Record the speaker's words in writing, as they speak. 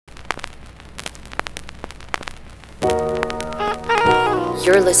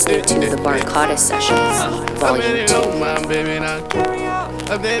You're listening to the Barcada Sessions, Volume 2.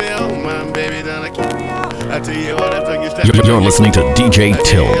 You're listening to DJ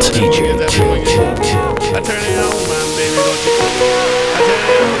Tilt. DJ Tilt. I turn it on, my baby, don't you? I turn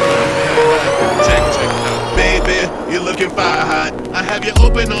it on, my baby. Check. Baby, you're looking fire hot. I have you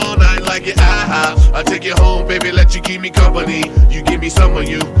open all night like your IHOP. I take you home, baby, let you keep me company. You give me some of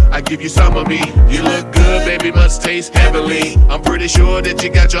you, I give you some of me. You look good, baby, must taste heavenly. I'm pretty sure that you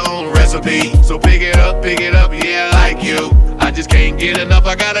got your own recipe. So pick it up, yeah, I like you. I just can't get enough,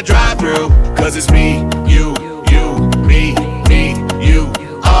 I gotta drive through. Cause it's me, you, me, you.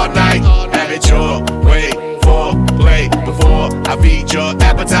 All night, have it your way. Foreplay before I feed your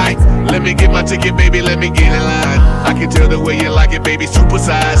appetite. Let me get my ticket, baby, let me get in line. I can tell the way you like it, baby, super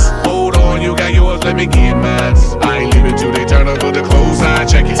size. Hold on, you got yours, let me get mine. I ain't leaving till they turn up with the clothes on,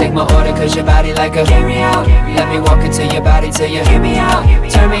 check it. Take my order cause your body like a carry out. Let me walk into your body till you hear me out.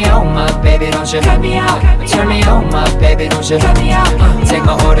 Turn me on, my baby, don't you cut me out. Turn me on, my baby, don't you cut me out. Take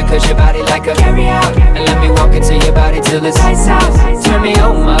my order cause your body like a carry out. And let me walk into your body till it's ice out. Turn me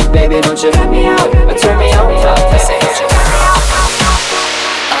on, my baby, don't you cut me out. Turn me on, my baby, don't you cut me out.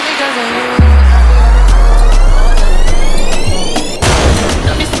 All because of you.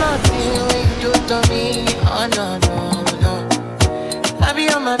 Don't be smart when you do me. Oh no. I be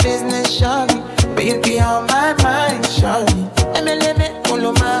on my business, shawty, but you be on my mind, shawty. MLM, all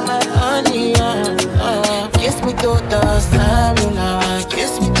of my honey, kiss me to the cellular,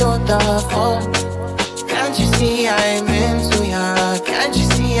 kiss me to the phone. Can't you see I'm into ya? Can't you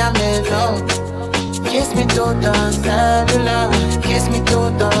see I'm in love? Kiss me to the cellular, kiss me to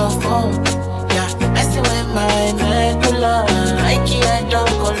the phone. Yeah, messing with my medulla, I can't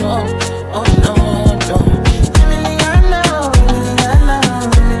don't go low. Oh no.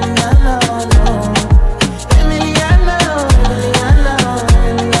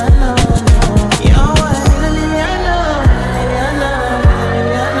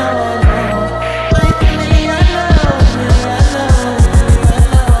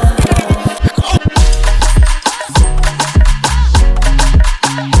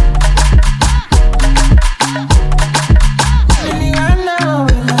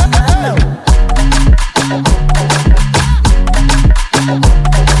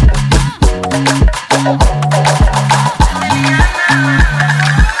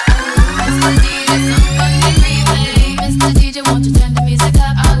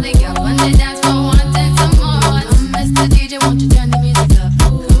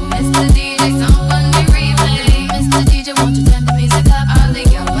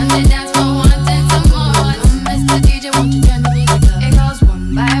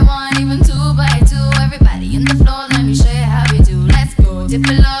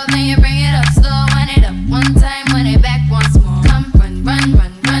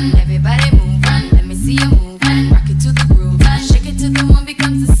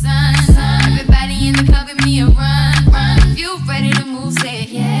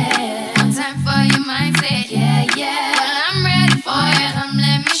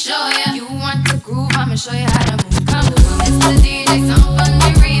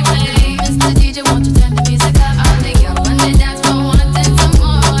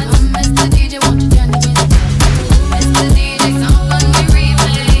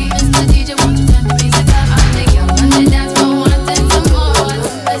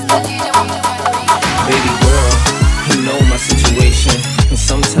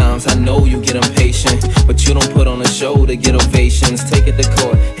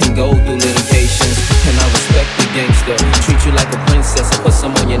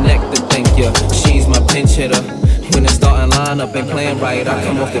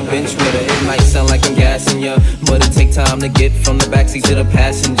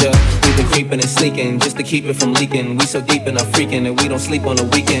 Just to keep it from leaking. We so deep in our freaking and we don't sleep on the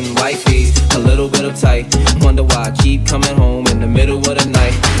weekend. Wifey's a little bit uptight. Wonder why I keep coming home in the middle of the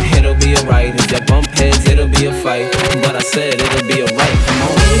night. It'll be alright. If you bump heads, it'll be a fight. But I said it'll be alright. Come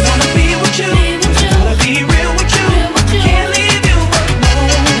on. I wanna be with you. Wanna be real with you. Can't leave you alone.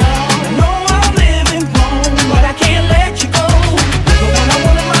 I know I'm living wrong, but I can't let you go. But when I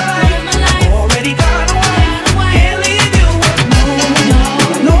wanted my life, already got away. Can't leave you alone.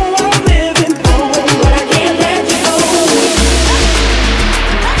 I know I'm living wrong, but I can't let you go.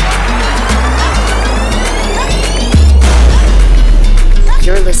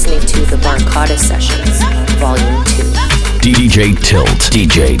 You're listening to the Barcada Sessions, Volume 2. DJ Tilt.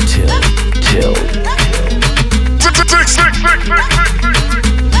 DJ Tilt.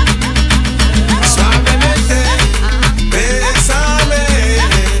 Suavemente, bésame.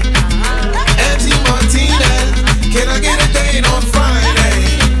 Auntie Martinez, can I get a date on Friday?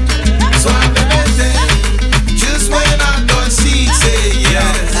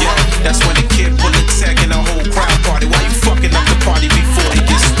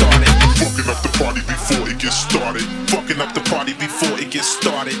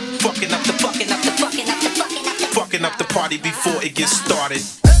 party before it gets started.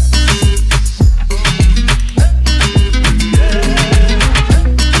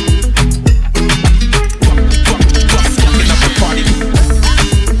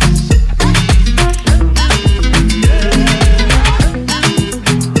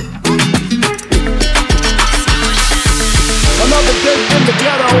 Another day in the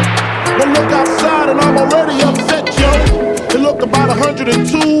ghetto. One look outside and I'm already upset, yo. It looked about 102.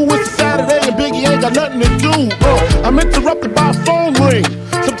 It's a Saturday and Biggie ain't got nothing to do. I'm interrupted by a phone ring.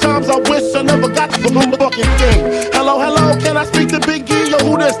 Sometimes I wish I never got the fucking thing. Hello, hello, can I speak to Biggie? Yo,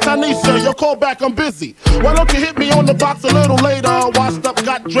 who this? Tanisha, yo, call back, I'm busy. Why don't you hit me on the box a little later? Washed up,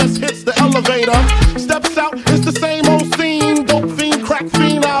 got dressed, hits the elevator. Steps out, it's the same old scene. Dope fiend, crack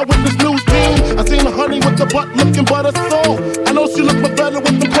fiend, eyewitness news team. I seen a honey with the butt looking butter soft. I know she look much better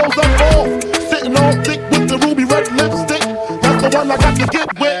with the clothes up off. Sitting all thick with the ruby red lipstick. That's the one I got to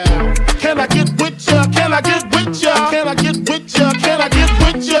get with. Can I get with ya? Can I get with ya? Can I get with ya? Can I get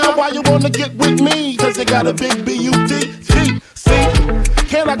with ya? Why you wanna get with me? Cause you got a big B-U-T-T. See?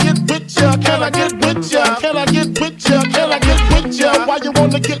 Can I get with ya? Can I get with ya? Can I get with ya? Can I get with ya? Why you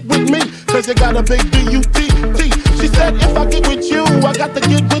wanna get with me? Cause you got a big B-U-T-T. She said if I get with you, I got to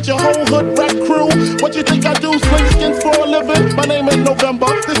get with your whole hood rap crew. What you think I do? Sling skins for a living? My name ain't November,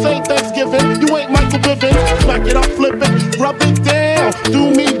 this ain't Thanksgiving. You ain't Michael Bivins. Smack it up, flip it, rub it down.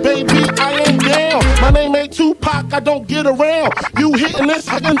 Do me, baby, I ain't down. My name ain't Tupac, I don't get around. You hitting this,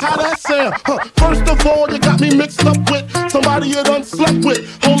 how that sound? First of all, you got me mixed up with somebody you done slept with.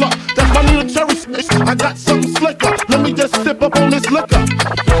 Hold up, that's my new cherry stick. I got something slicker. Let me just sip up on this liquor.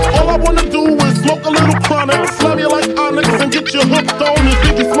 All I wanna do is smoke a little chronic, slam you like Onyx, and get you hooked on this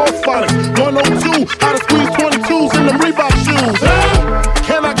Biggie Smoke phonics. 102, how to squeeze 22s in them Reebok shoes.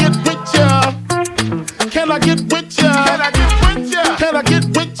 Can I get with ya? Can I get with ya? Can I get with ya? Can I get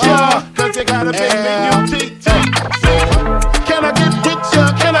with ya? Cause you got a big B-U-T-T. Can I get with ya?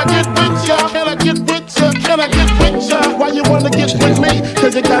 Can I get with ya? Can I get with ya? Can I get with ya? Why you wanna get with me?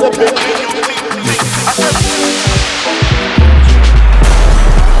 Cause you got a big B-U-T-T.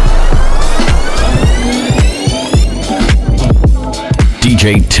 DJ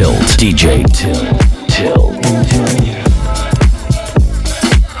Tilt. DJ Tilt.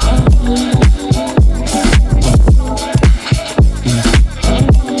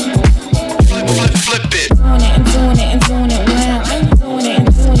 Flip it.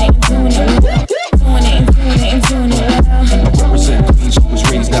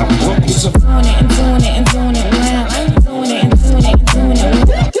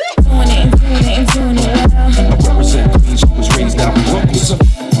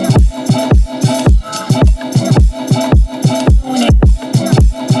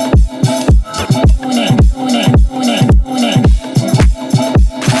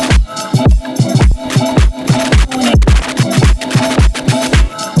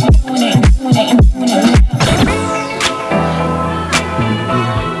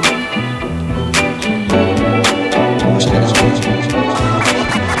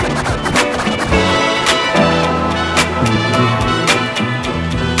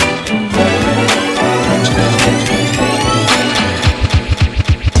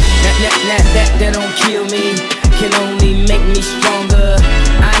 That don't kill me, can only make me stronger.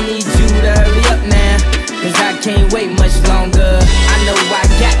 I need you to hurry up now, cause I can't wait much longer. I know I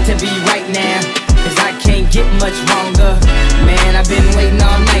got to be right now, cause I can't get much longer. Man, I've been waiting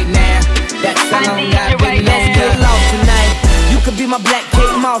all night now. That's how long I've been longer. Let's get lost tonight. You could be my black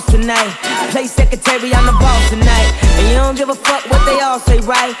Kate Moss tonight. Play secretary, I'm the boss tonight. And you don't give a fuck what they all say,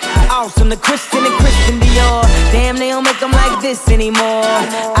 right? Awesome, the Christian and Christian Dior. Damn, they don't make them like this anymore.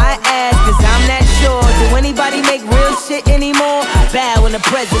 I ask, cause I'm not sure. Do anybody make real shit anymore? Bow in the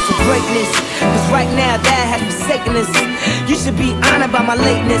presence of greatness, cause right now that has forsaken us. You should be honored by my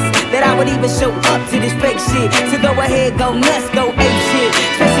lateness, that I would even show up to this fake shit. So go ahead, go nuts, go ape shit.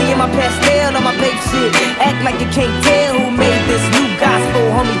 Especially in my pastel on my babe shit. Act like you can't tell who made this new gospel,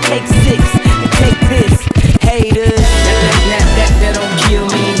 homie. Take 6 and take this, haters. That don't kill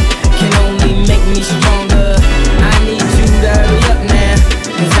me, can only make me stronger. I need you to hurry up now,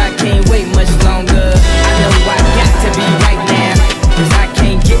 cause I can't wait much longer. I know I got to be right now, cause I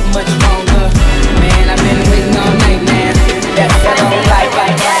can't get much longer. Man, I've been waiting all night now. That's what I don't like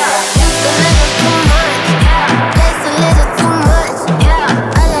right now. It's a little too much.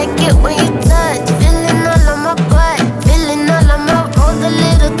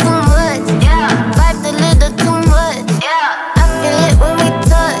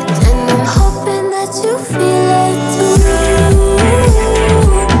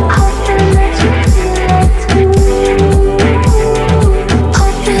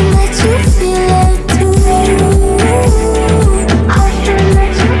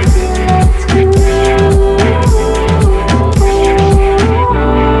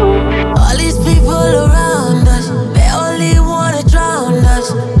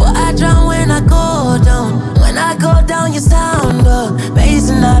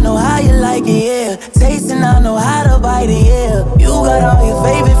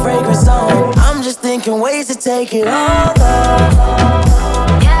 thinking ways to take it all off.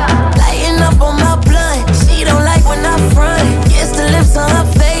 Lighting up on my blunt, she don't like when I front. Kiss the lips on her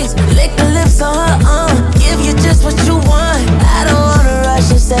face, lick the lips on her arm. Give you just what you want. I don't wanna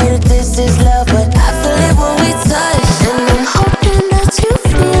rush and say that this is love, but I feel it when we touch. And I'm hoping that you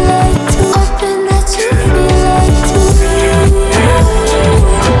feel like too. Hoping that you feel like too. Hoping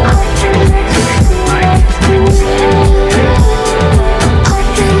that you feel like too.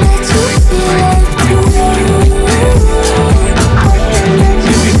 Hoping that you feel like too. Hoping that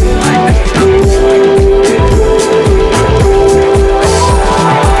you feel like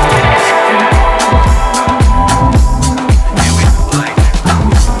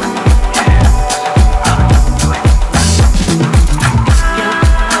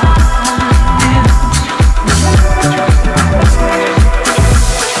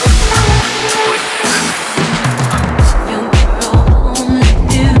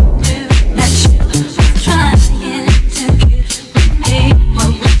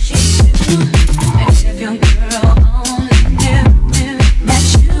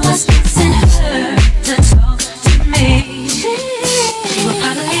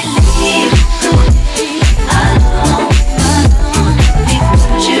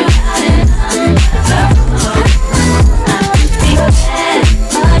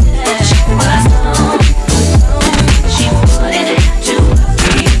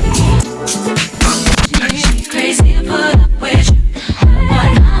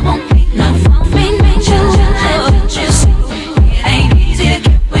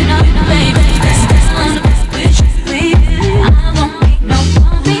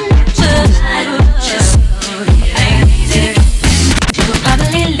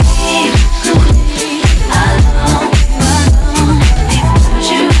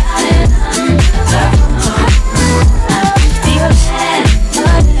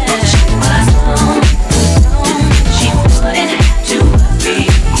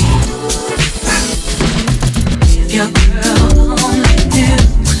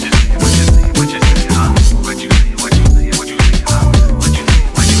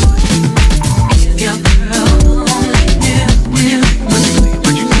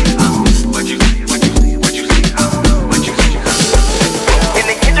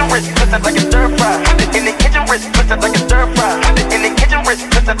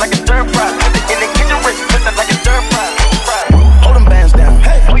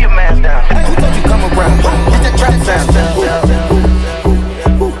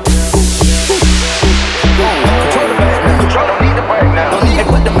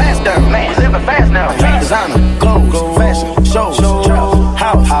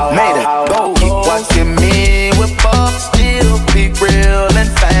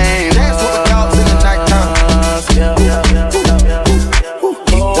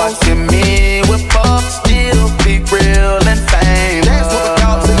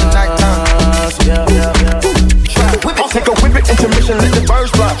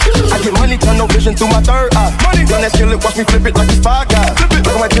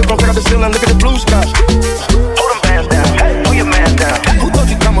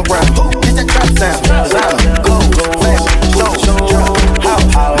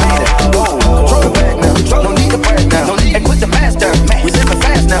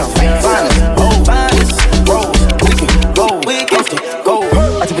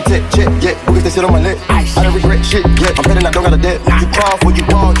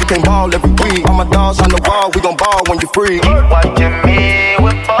free. Watching me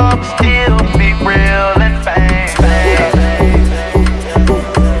with Bob still be real and fame.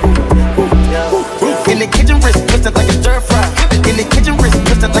 In the kitchen, wrist twisted like a stir fry. In the kitchen, wrist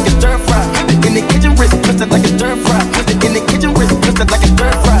twisted like a stir fry. In the kitchen, wrist twisted like a stir fry. In the kitchen, wrist twisted like a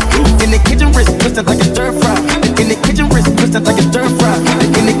stir fry. In the kitchen, wrist twisted like a stir fry. In the kitchen, wrist twisted like a stir fry.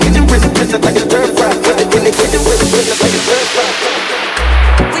 In the kitchen, wrist twisted like a stir fry. In the kitchen, wrist twisted like a stir fry.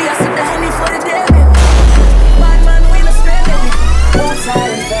 We are sip the Henny for the day.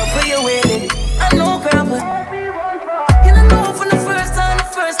 Silent fell for you with it. I know, girl, but and I know from the first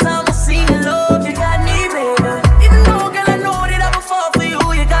time I seen your love, you got me, baby. Even though, girl, I know that I would fall for you,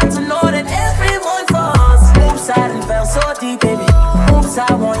 you got to know that everyone falls. Oops, I done fell so deep, baby. Oops,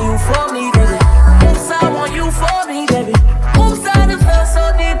 I want you for me, baby. Oops, I want you for me, baby. Oops, I done fell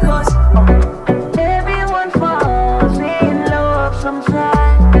so deep, 'cause everyone falls in love sometimes.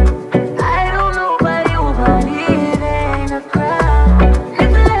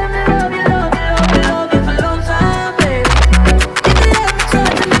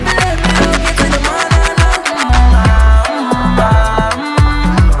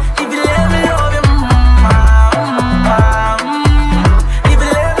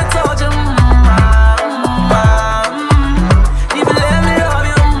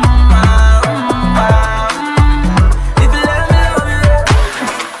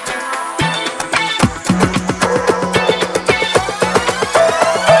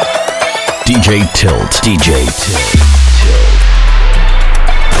 DJ Tilt. DJ Tilt.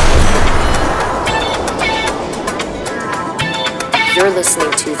 You're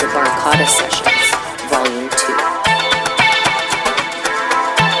listening to the Barcada Sessions, Volume 2.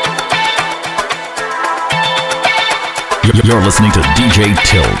 You're listening to DJ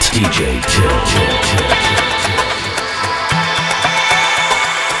Tilt. DJ Tilt.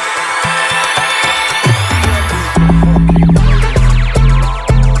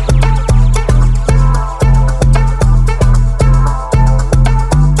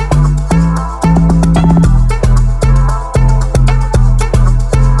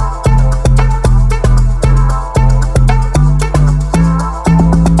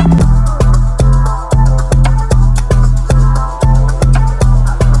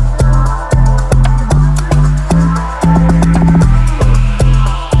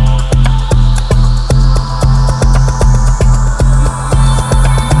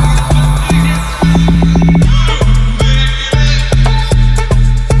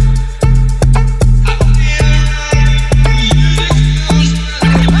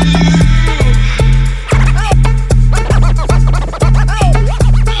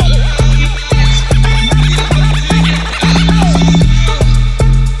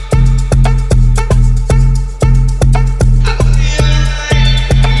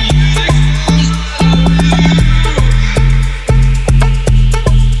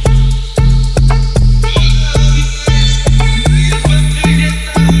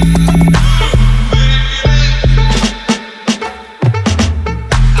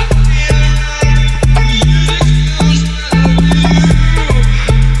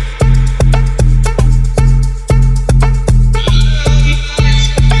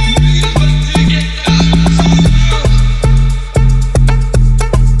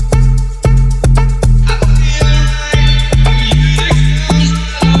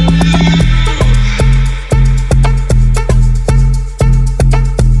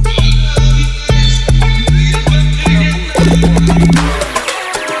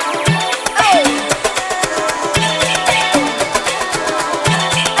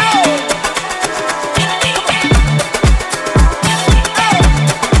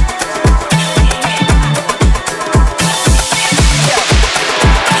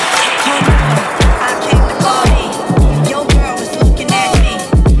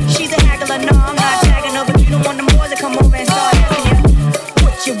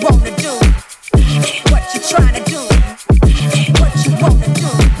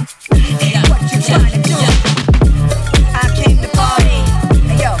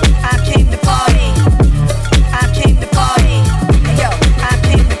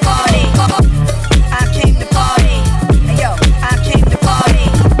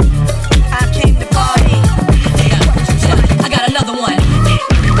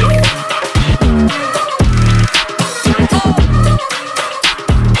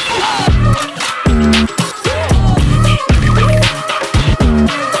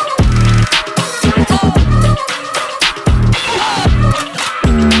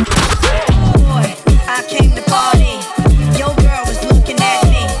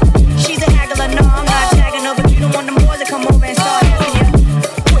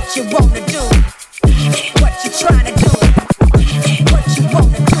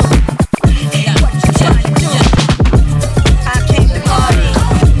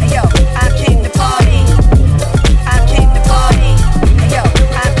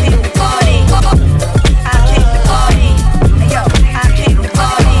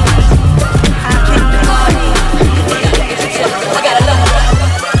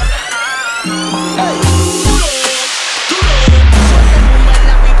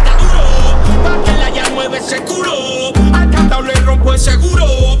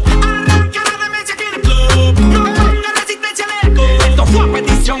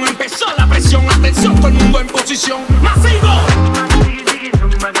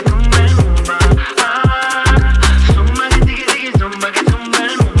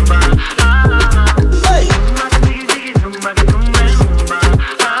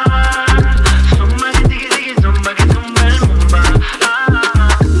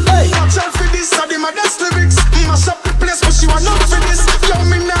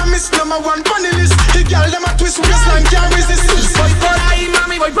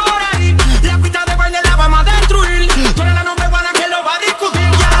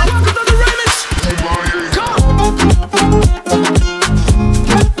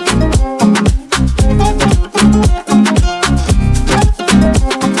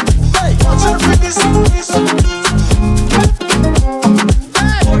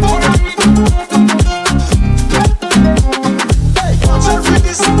 Hey,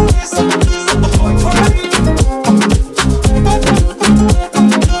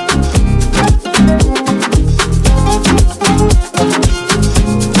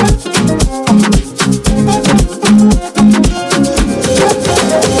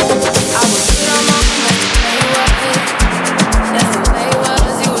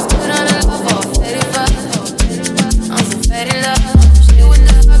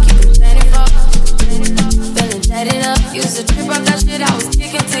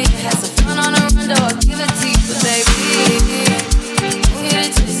 Had some fun on the run, though I give it to you, baby. Don't get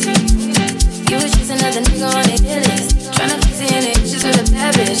it twisted. You was just another nigga on the hit list. Tryna fix any issues with a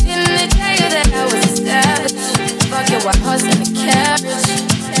bad bitch. Didn't they tell you that I was established? Fuck your white horse and the carriage.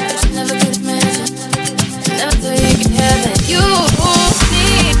 But you never could imagine. Never thought you could have it. You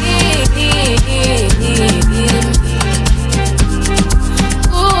need me.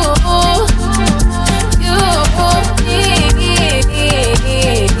 Ooh, you need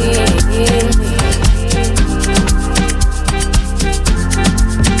me.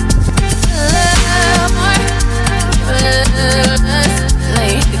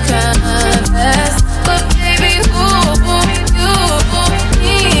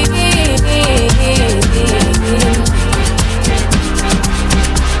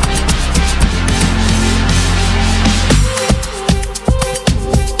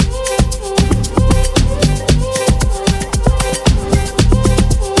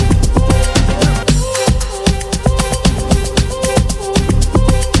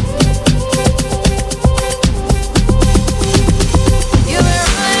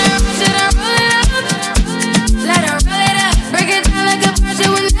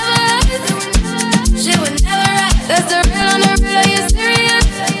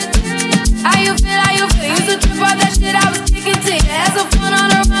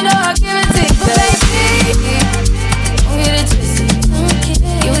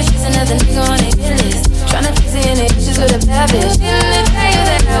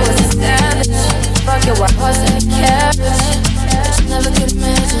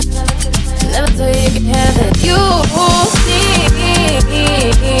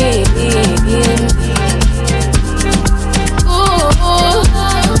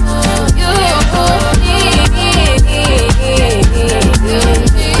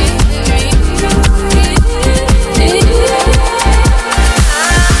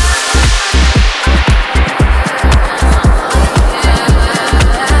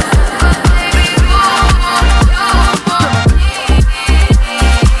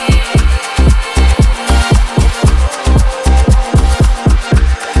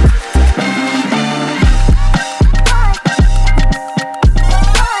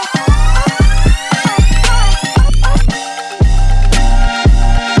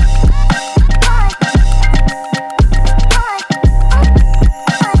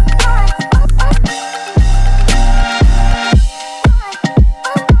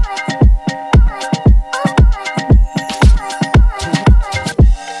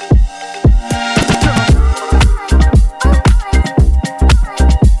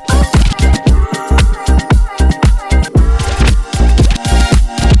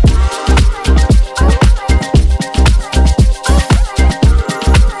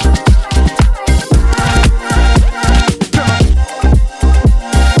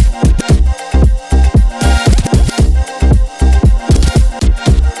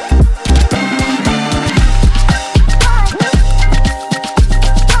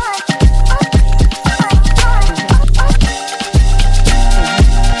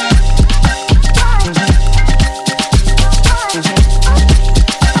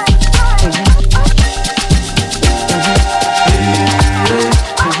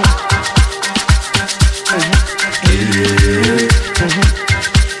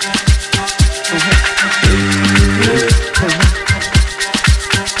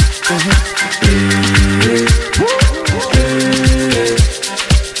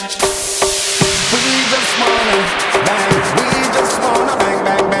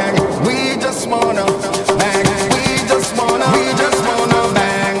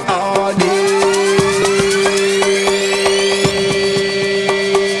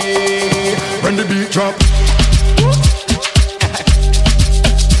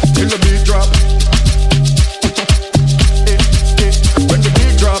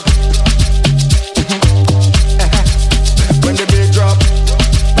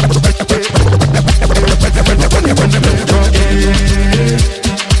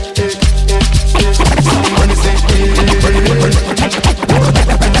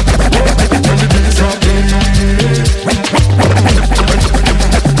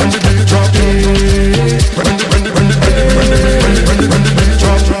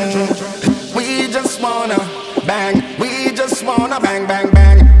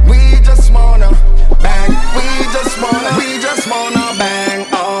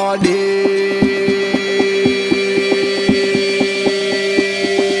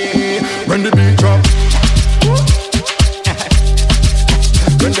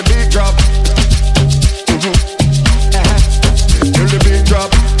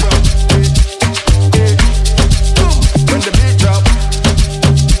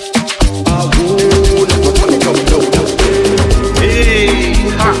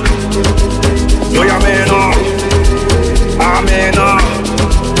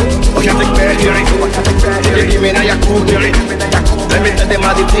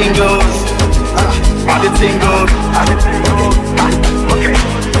 the thing goes. How the thing goes. Okay.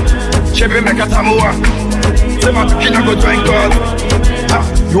 Chebe make a tamua. Say my kina go join God.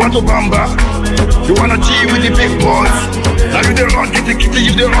 You want to bamba? You wanna G with the big boys? Now you the wrong, get the kitty,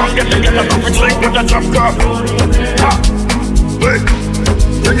 you the wrong, get a coffee drink with a drop cup. Wait,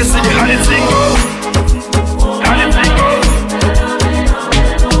 let me see how the thing goes. How the thing goes.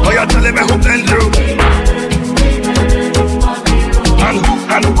 Oh, you're telling me who then do?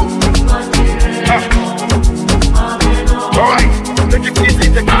 And who? Alright, take it easy,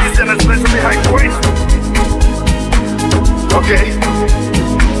 and let's play some behind points. Okay.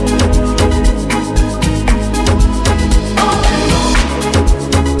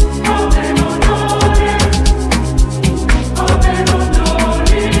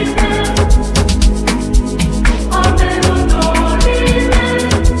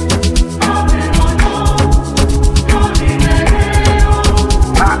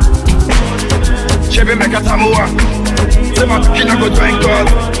 Chebe make a tamua. Say my kina go join God.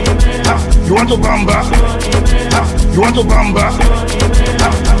 You want to bamba? You want to bamba?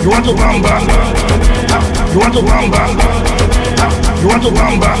 You want to bamba? You want to bamba? You want to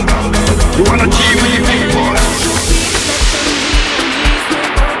bamba? You wanna G with the big boy?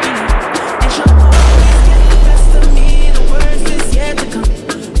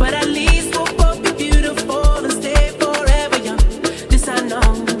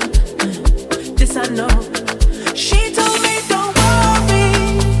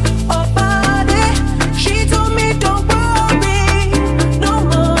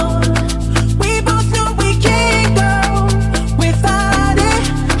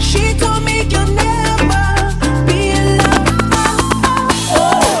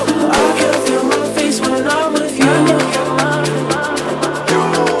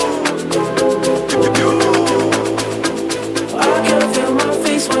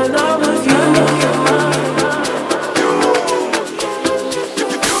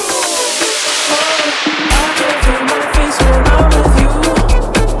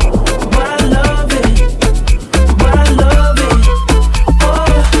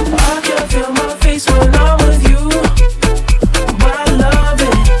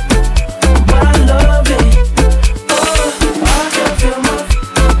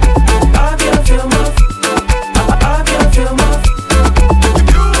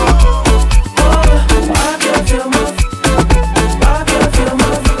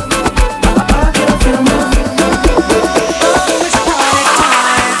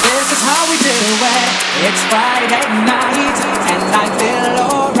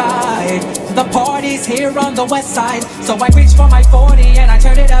 So I reach for my 40 and I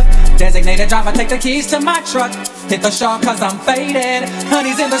turn it up. Designated driver, take the keys to my truck. Hit the shop cause I'm faded.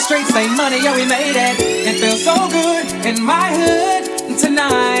 Honey's in the streets, say money, yeah we made it. It feels so good in my hood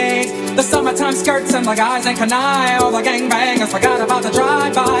tonight. The summertime skirts and the guys ain't Kanye. All the gangbangers forgot about the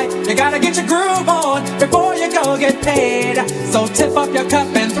drive-by. You gotta get your groove on before you go get paid. So tip up your cup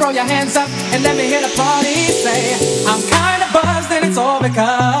and throw your hands up and let me hear the party say, I'm kinda buzzed and it's all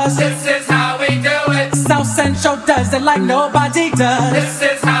because this is how we do it. South Central does it like nobody does. This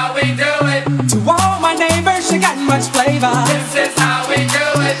is how we do it. To all my neighbors, you got much flavor. This is how we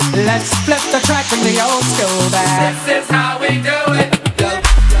do it. Let's flip the track from the old school back. This is how we do it.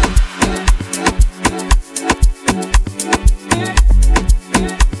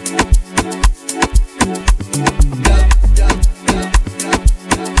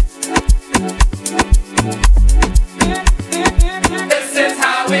 This is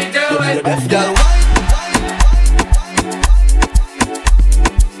how we do it.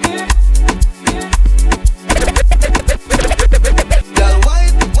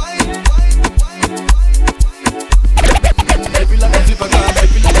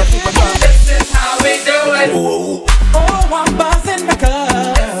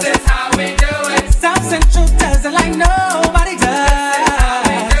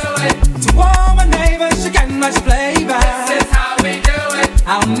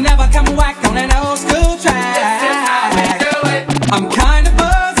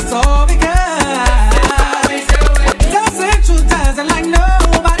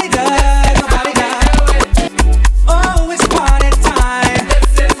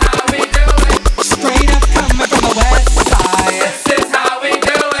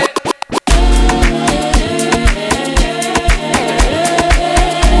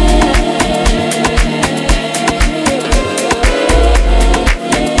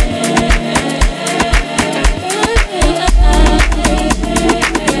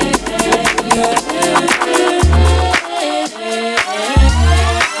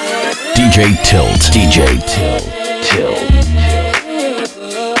 DJ Tilt.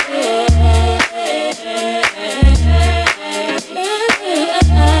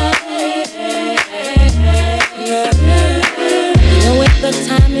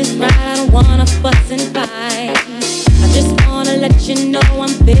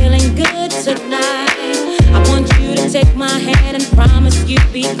 feeling good tonight. I want you to take my hand and promise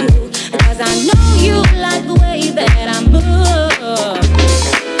you'll be cool, because I know you like the way that I move.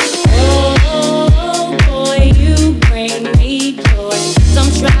 Oh boy, you bring me joy.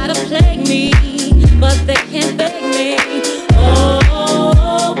 Some try to plague me, but they can't beg me.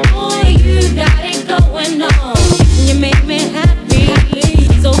 Oh boy, you got it going on. You make me happy,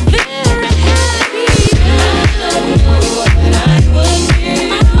 so very happy. I don't know what I would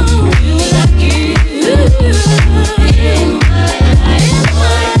do like you in my life.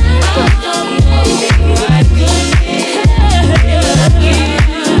 I don't know what I could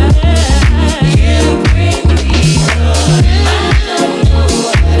do. You bring me joy. I don't know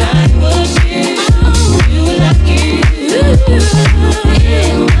what I would do like you in my life. I don't know what I could do.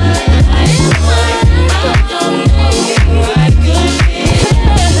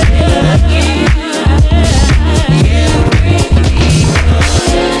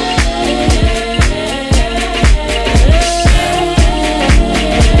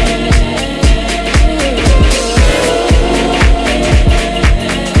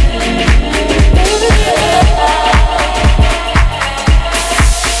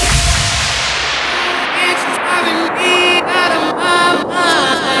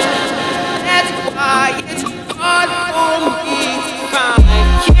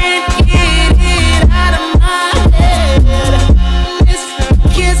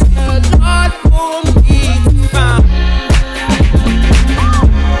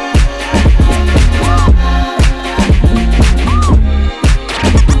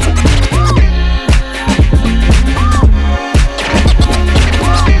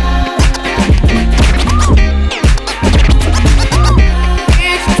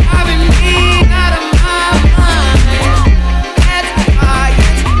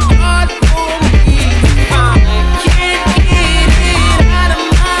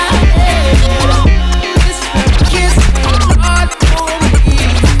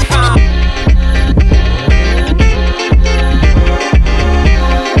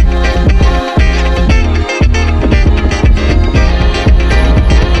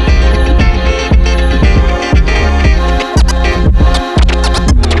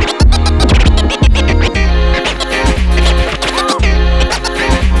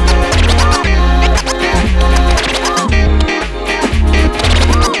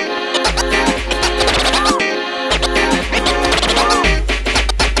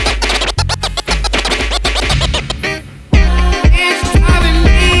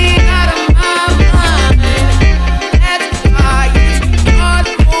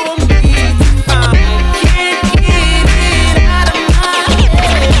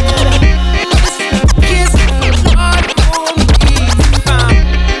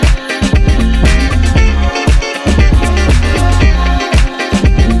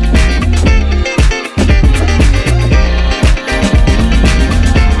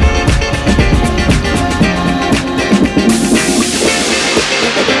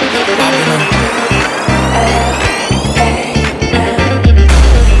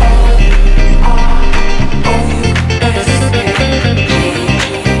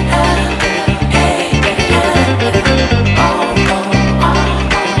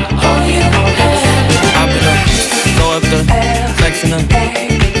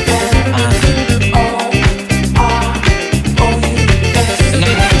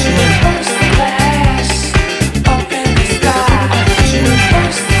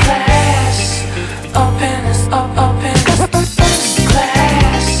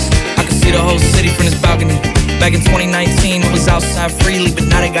 Back in 2019, I was outside freely, but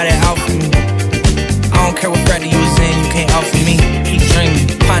now they got it out for me. I don't care what bracket you was in, you can't out for me. Keep dreaming,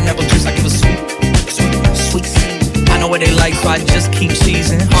 pineapple juice like it was sweet, sweet, sweet. I know what they like, so I just keep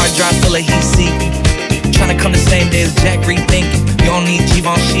cheesing. Hard drive full of heat seeking. Tryna come the same day as Jack, rethinking. You don't need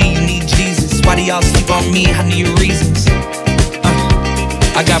Givenchy, you need Jesus. Why do y'all sleep on me? I need reasons.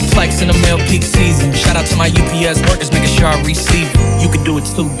 I got Plex in the mail peak season. Shout out to my UPS workers, making sure I receive it. You can do it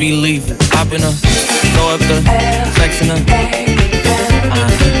too, believe it. I've been a throw up the flex in the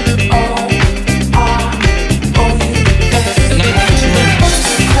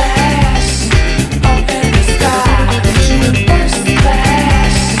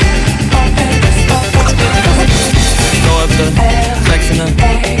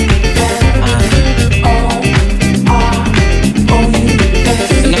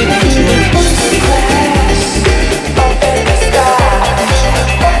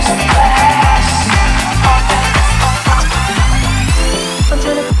I'm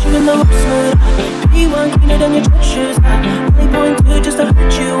tryna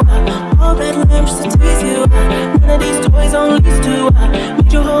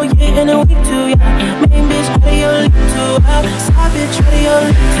it in a week too, yeah. Main bitch out of your league too. Side bitch out of your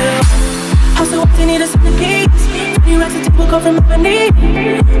league too. House of you need a centerpiece. 20 racks of table come from ebony.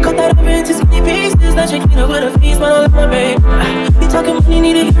 Cut that over into skinny pieces. Now check it with a feast, but I love my babe. You talking money,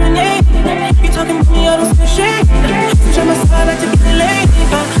 need a hearing aid. You talking money, I don't see a shade. Switch on my side, like to get it late.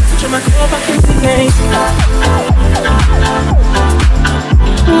 Switch on my club, I can't see pain.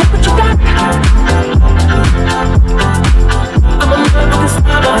 Look what you got. I'm a motherfucking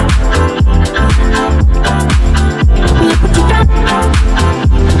star. Look what you got.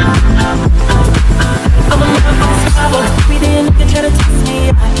 I'm a motherfucking star. Every day a nigga try to test me.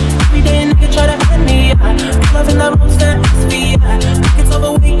 Every day a nigga try to find me. Loving that roaster SV. It's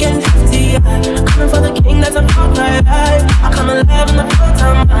over weekend hefty. Coming for the king, that's a pop right. I come alive in the full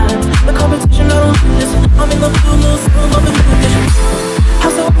time. The competition, I don't do this. I'm in the blue moon, so I'm in the condition.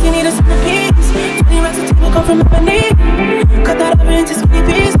 House of you need a centerpiece. 20 racks of table come from ebony. Cut that over into skinny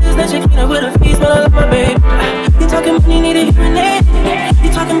pieces. Then check it with a feast, but I love my babe. You talking money, need a hearing aid. You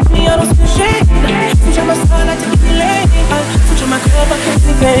talking money, I don't see a shade. Switch on my side, like to get me laid. Switch on my club, I can't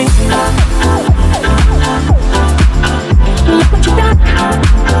see pain. Look what you got.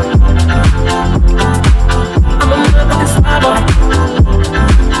 I'm a motherfucking star.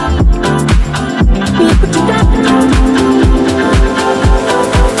 Look what you got.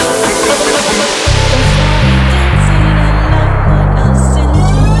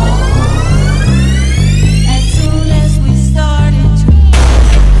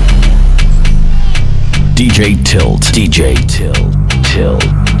 DJ Tilt. DJ Tilt. Tilt.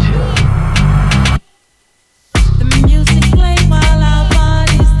 The music play while our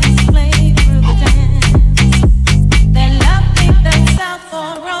bodies display through the dance. That love beat that's out for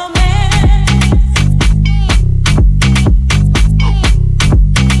romance.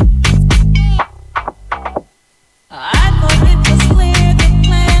 I thought it was clear the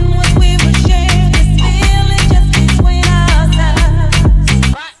plan was we would share this feeling just between ourselves.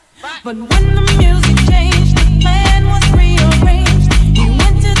 But when the music changed, the plan was rearranged. You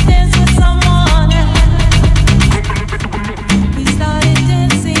went to dance with someone else. We started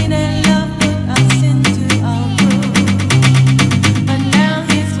dancing and love put us into our groove. But now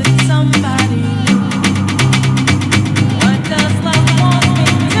he's with somebody new. What does love want me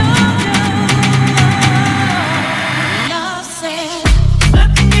to do? Love said, let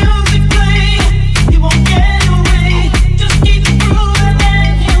the music play. You won't get away. Just keep it grooving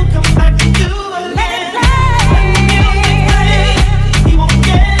and he'll come back to you again. Let the music play. He won't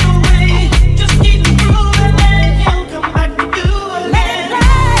get away. Just keep it grooving and he'll come back to you again. Let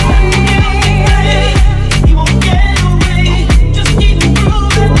the music play. He won't get away. Just keep it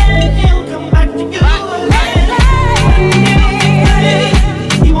grooving and he'll come back to you again. Let the music play.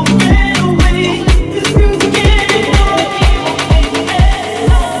 He won't get away. His music is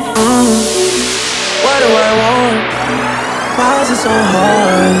What do I want? Why is it so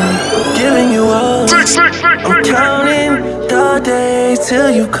hard giving you up? I'm counting the days till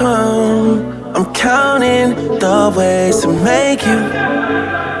you come. I'm counting the ways to make you.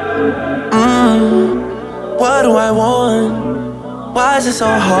 What do I want? Why is it so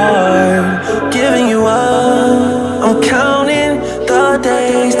hard giving you up? I'm counting the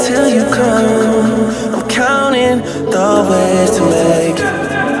days till you come. I'm counting the ways to make you.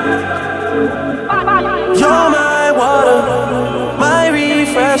 You're my water, my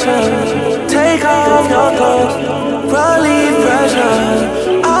refresher. Take off your clothes, relieve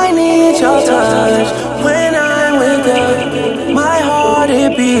pressure. I need your touch when I'm with you. My heart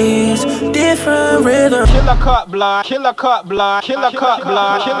it beats different rhythm. Killer cut block, killer cut block, killer cut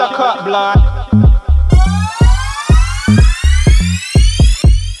block, killer cut block.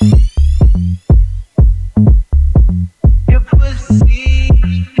 Your pussy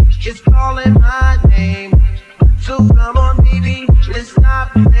is calling my name. So come on, baby, let's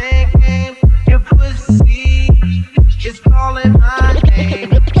stop playing games. Your pussy is calling my name.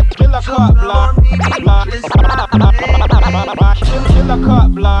 Killer cut block, let's stop playing games. killer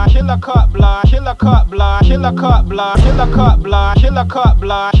cut block, killer cut block, killer cut block, killer cut block, killer cut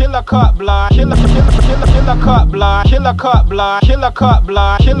block, killer cut block, killer cut block, killer cut block, killer cut block, killer cut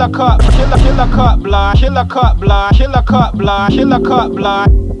block, killer cut block, killer cut block, killer cut block, killer cut block.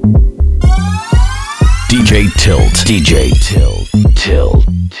 DJ Tilt. DJ Tilt. Tilt.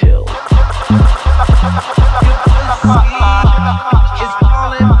 Tilt. It's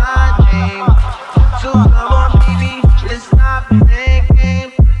calling my name. So come on, baby, let's stop playing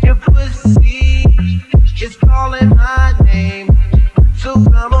games. Your pussy is calling my name. So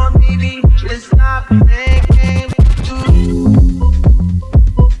come on, baby, let's stop playing games.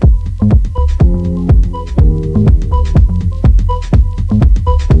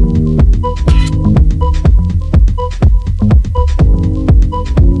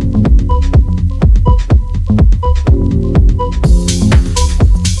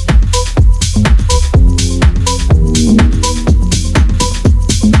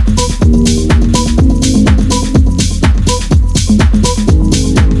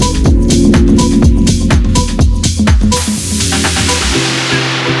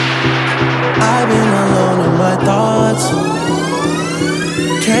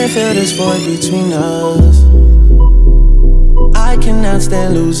 can't fill this void between us. I cannot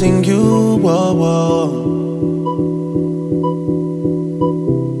stand losing you, whoa, whoa.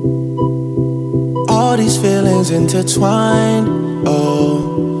 All these feelings intertwined,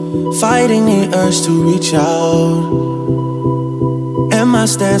 oh, fighting the urge to reach out. And my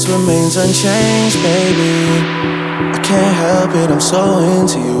stance remains unchanged, baby. I can't help it, I'm so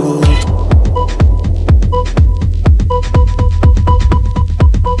into you.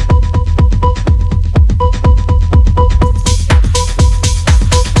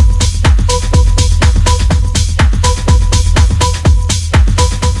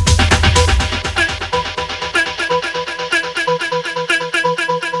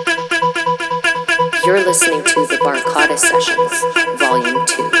 You're listening to the Barcada Sessions, Volume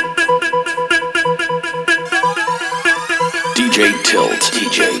 2. DJ Tilt.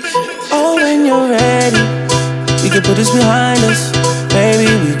 Oh, when you're ready, we can put this behind us. Maybe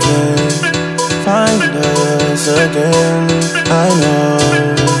we can find us again. I know.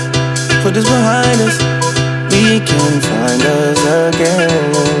 Put this behind us, we can find us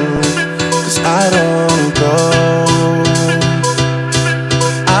again. 'Cause I don't go.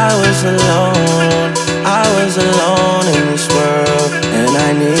 I was alone in this world, and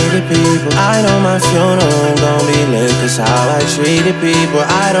I needed people. I know my funeral gon' be lit, 'cause how I treated people.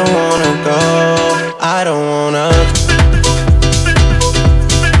 I don't wanna go, I don't wanna.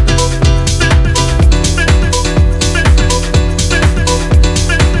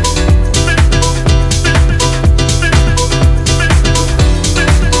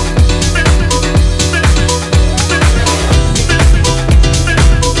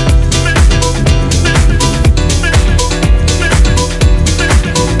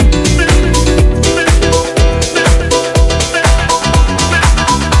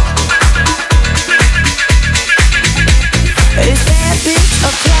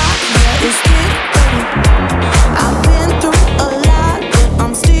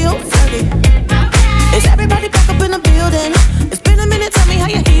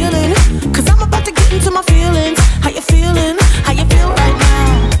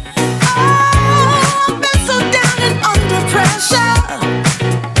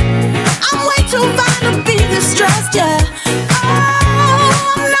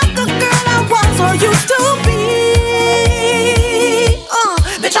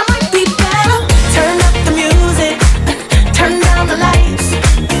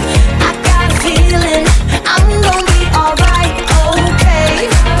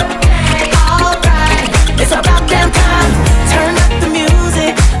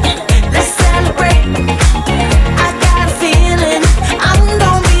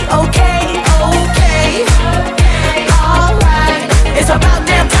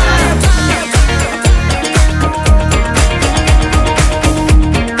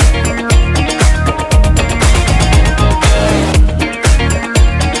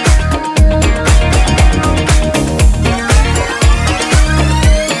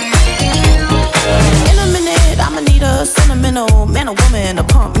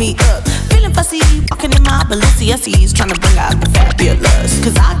 Trying to bring out the fabulous,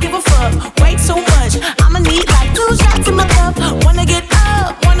 'cause I give a fuck way too much. I'ma need like 2 shots in my cup. Wanna get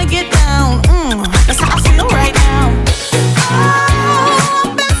up, wanna get down. That's how I feel right now. Oh,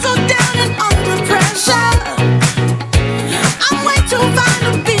 I've been so down and under pressure. I'm way too fine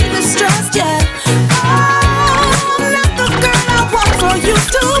to be distressed, yeah. Oh, not the girl I was or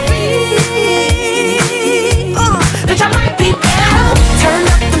used to be. Bitch, I might be better. Turn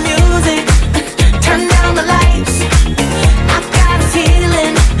up the music, turn down the lights.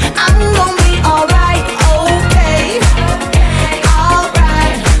 I'm gonna be alright, okay.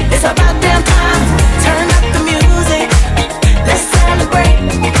 Alright, it's about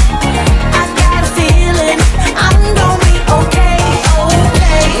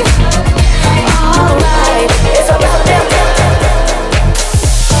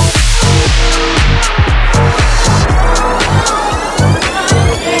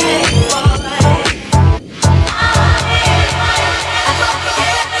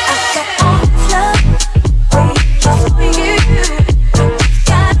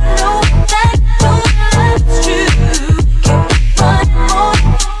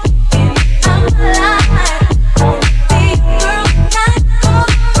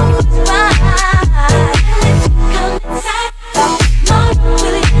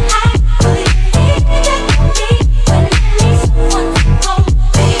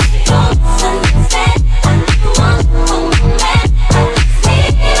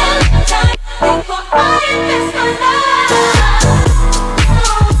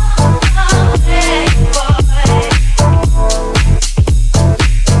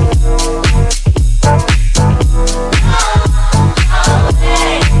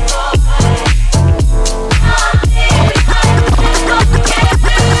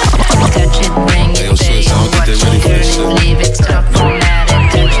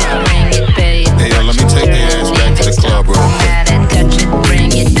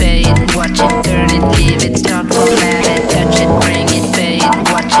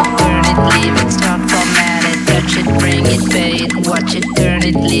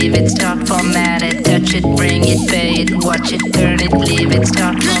leave it, start, format it, touch it, bring it, pay it, watch it, turn it, leave it,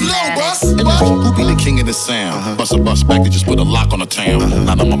 start, format it. Who be the king of the sound? Bust a bus back, they just put a lock on the town.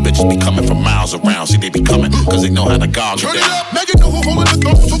 None of my bitches be coming from miles around. See, they be coming, cause they know how to gouge it down. Now you know who holding the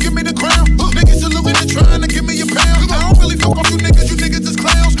throne, so give me the crown. Niggas saluting and trying to give me a pound. I don't really fuck off you niggas is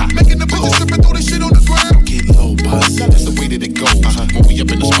clowns. Making the bitches strip and throw this shit on the ground. Get low, boss, that's the way that it goes. When we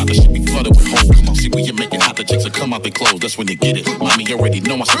up in the spot, the shit be flooded with holes. See, when you make it hot, the chicks will come out they clothes. That's when you get it. Mommy already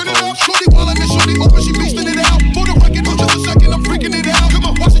know I suppose. Turn it up, shorty wildin' and shorty open, she beastin' it out. For the record, hold just a second, I'm freaking it out. Come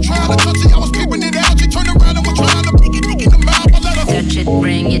on, watch it trying to touch it, I was peeping it out. She turned around and was trying to peek it in the mouth. I let her touch it,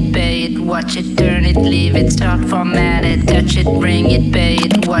 bring it, pay it, watch it, turn it, leave it, start, format it, touch it, bring it, pay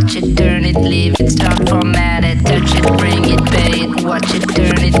it, watch it, turn it, leave it, start, format it, touch it, bring it, pay it, watch it,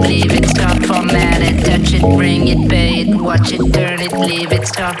 turn it, leave it, start, format it, touch it, bring it, pay it, watch it, turn it, leave it,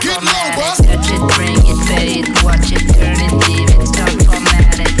 start, format it, touch it, bring it, pay it, watch it, turn it, leave it, start,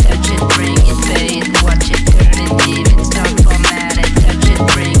 format it, touch it, bring it, pay it, watch it, turn it, leave it, start, format it, touch it,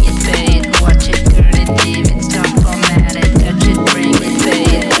 bring it, pay it, watch it, turn it, leave it, start, format it, touch it, bring it, pay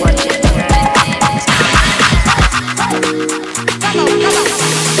it, watch it, turn it, leave it, start.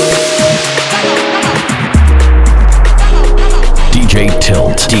 DJ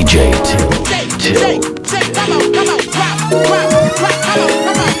Tilt. DJ Tilt.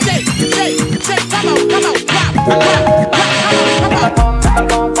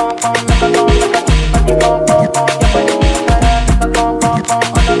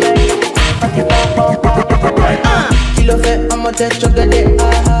 Kilo fait, I'ma take chocolate,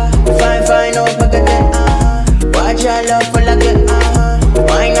 fine, fine, oh, pagate, watch your love for like it,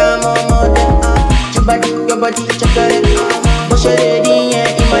 why not more, your body, chocolate, push it in, yeah,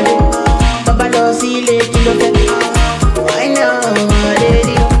 in my day, Papa don't see it, kilo fait, why not, my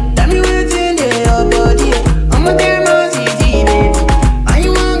lady, tell me what's in your body, I'ma get my CC, baby, and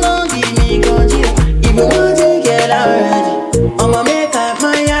you want to give me control, if you want to get already, I'ma make up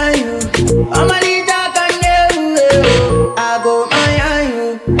my you, I'ma need that Kanye, I go my you,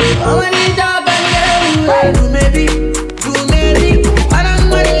 I'ma need that Kanye, do maybe, I don't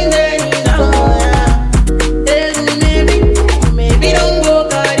want it now, maybe don't go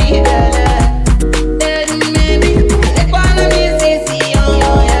carry belly, maybe, let one of me see on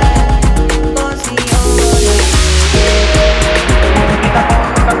your go see on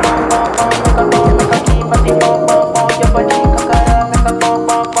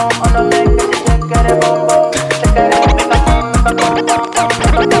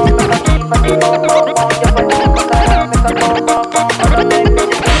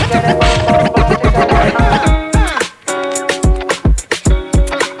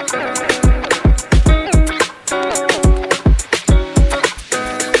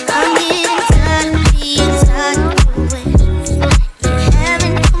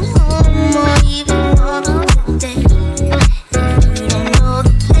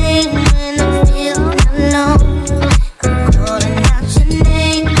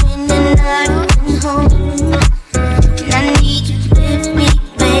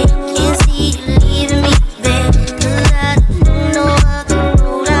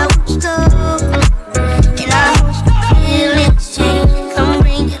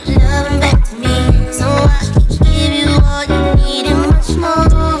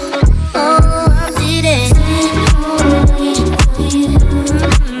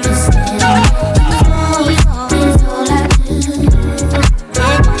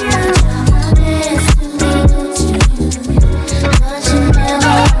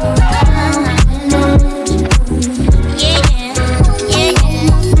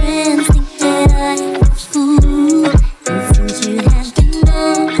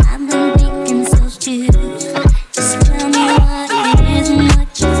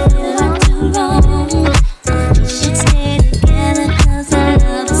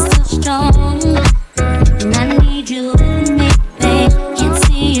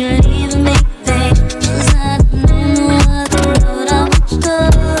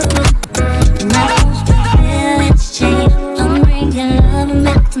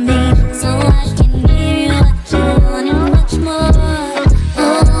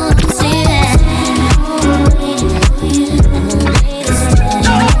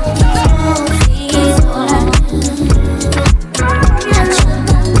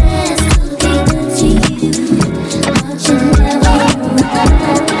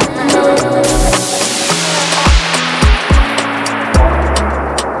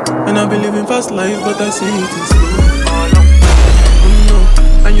fast life, but I see it in slow. No,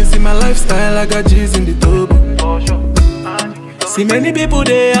 and you see my lifestyle, I got G's in the turbo. See many people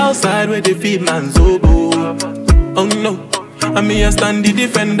there outside where they feed man's oboe. Oh no, And me a stand the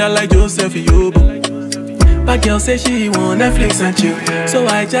defender like Joseph Yobo. But girl say she want Netflix and chill, so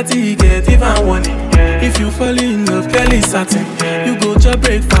I chatty get even one. If you fall in love, Kelly satin. You go to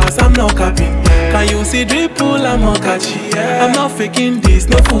breakfast, I'm not capping. Can you see dripple, I'm not catching. I'm not faking this,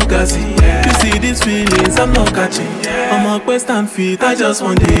 no fugazi. You see these feelings, I'm not catching. I'm a quest and fit, I just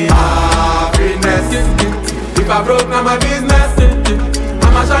want the happiness. If I broke, now my business.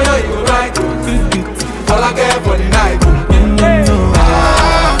 I'ma show you, you right. All I care for the night.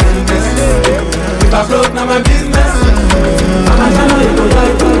 Happiness. If I broke, now my business. I'ma show you, you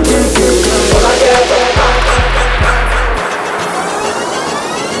right. All I care for the night.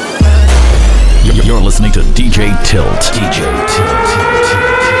 You're listening to DJ Tilt. DJ Tilt.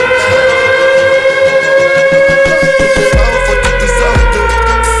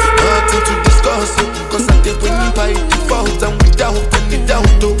 Nothing to discuss, cause I did win by default and without any doubt.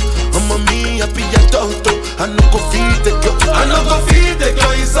 I'm a me happy adult. I no go feed the girl, I no go feed the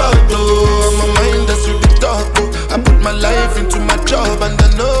girl is out. I'm a mind that's with the talk. I put my life into my job and I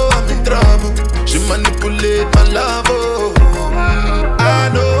know I'm in trouble. She manipulate my love. I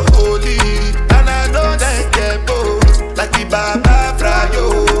know holy. Like the Baba Frayo,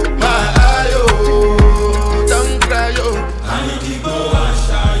 my ayo, don't cry yo. I need to go and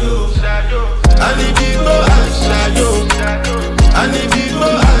shayo, I need to go and shayo, I need to go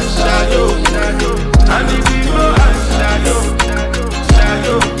and shayo, I need to go and shayo,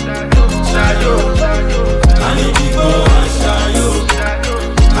 shayo, shayo, I need to go and shayo,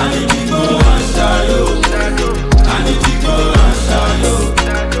 I need to go and shayo, I need to go and shayo,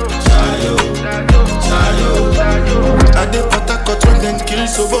 shayo, shayo. I dey Patakot when them kill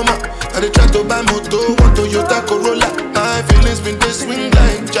Soboma. I dey try to buy moto, one Toyota Corolla. My feelings been they swing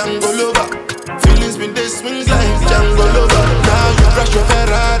like Django Lover. Feelings been they swing like Django Lover. Now you crash your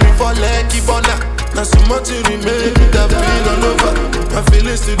Ferrari for Lucky Bona. Now so much to remain, that feel all over. My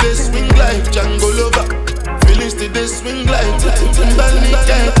feelings today swing like Django Lover. Feelings today swing like TIMBALAND.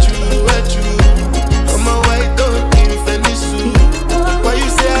 Get you, I'm a white dog in Fenisu. Why you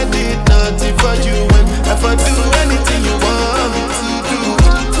say I did nothing for you when if I do anything you want me to do?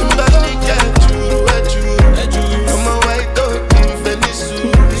 Somebody get you, I'm a white dog in Venice.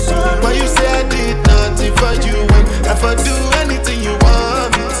 Why you say I did nothing for you when if I do anything you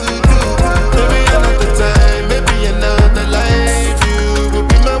want me to do? Maybe another time, maybe another life. You will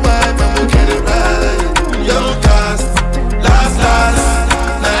be my wife and we'll get it right. Young cast, last.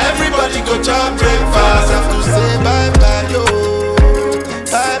 Now everybody go chop breakfast. Have to say bye-bye, yo.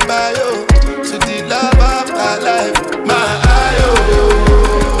 Bye-bye, yo. To the love of my life. My ayo,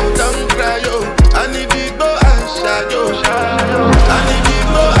 don't cry, yo. I need to go and shayo. I need to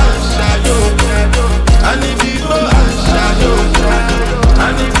go and shayo. I need to go and shayo. I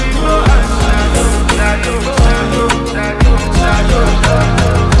need to go and shayo.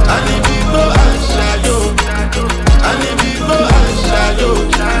 I need to go and shayo. I need to go and shayo.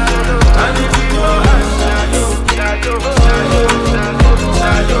 I need to go and shayo.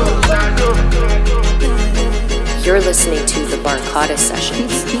 You're listening to the Barcada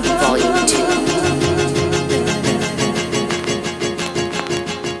Sessions, Volume 2.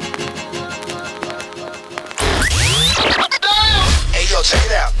 Hey, yo, check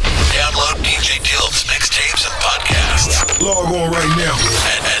it out. Download DJ Tilt's mixtapes and podcasts. Log on right now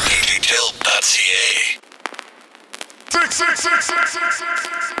at djtilt.ca.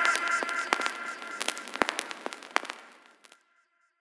 6666666.